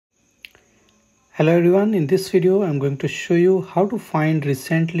Hello everyone, in this video I'm going to show you how to find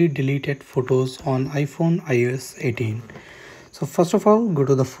recently deleted photos on iPhone iOS 18. So first of all, go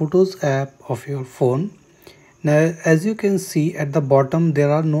to the Photos app of your phone. Now as you can see at the bottom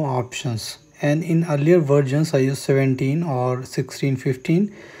there are no options, and in earlier versions iOS 17 or 16,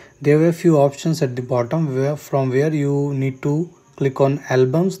 15 there were few options at the bottom from where you need to click on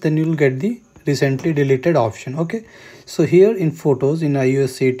albums, then you will get the recently deleted option. Okay, so here in photos in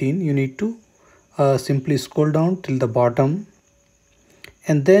iOS 18 you need to simply scroll down till the bottom,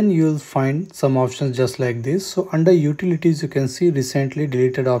 and then you'll find some options just like this. So under utilities you can see recently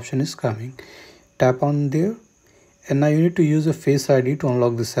deleted option is coming. Tap on there, and now you need to use a Face ID to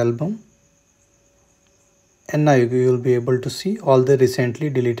unlock this album, and now you will be able to see all the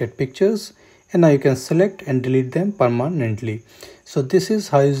recently deleted pictures, and now you can select and delete them permanently. So this is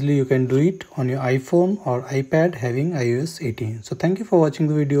how easily you can do it on your iPhone or iPad having iOS 18. So thank you for watching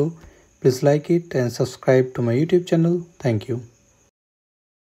the video. Please like it and subscribe to my YouTube channel. Thank you.